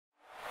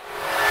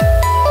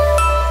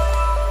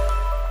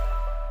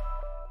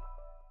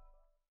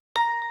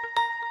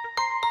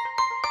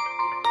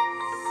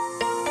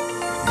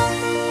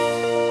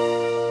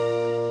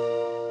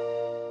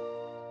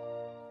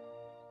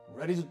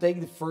take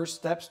the first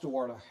steps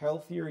toward a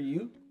healthier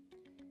you?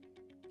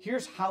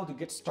 Here's how to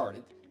get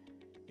started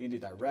in the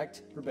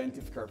Direct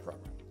Preventive Care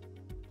program.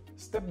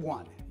 Step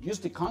 1. Use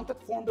the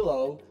contact form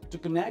below to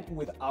connect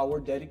with our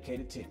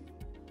dedicated team.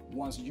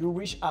 Once you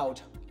reach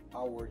out,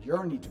 our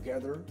journey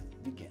together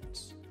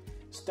begins.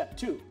 Step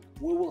 2.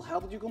 We will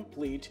help you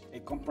complete a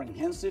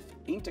comprehensive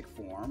intake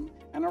form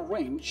and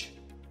arrange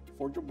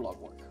for your blood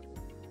work.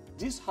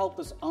 This helps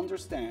us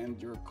understand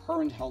your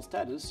current health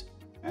status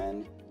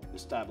and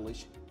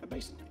establish a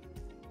baseline.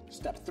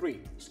 Step 3.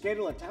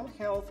 Schedule a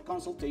telehealth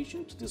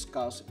consultation to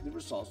discuss the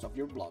results of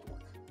your blood work.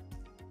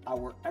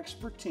 Our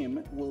expert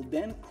team will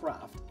then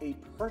craft a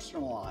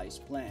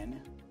personalized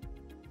plan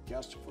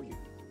just for you.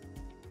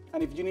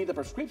 And if you need a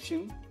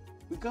prescription,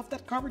 we got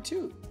that covered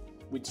too.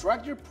 We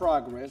track your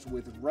progress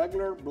with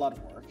regular blood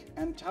work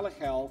and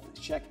telehealth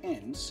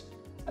check-ins,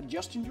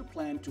 adjusting your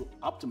plan to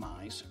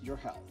optimize your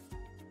health.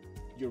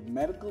 Your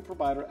medical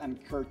provider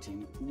and care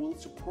team will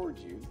support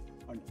you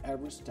on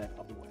every step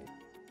of the way.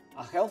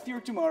 A healthier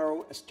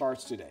tomorrow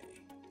starts today.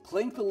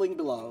 Click the link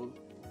below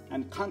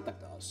and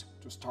contact us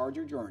to start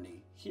your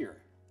journey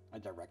here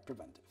at Direct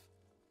Preventive.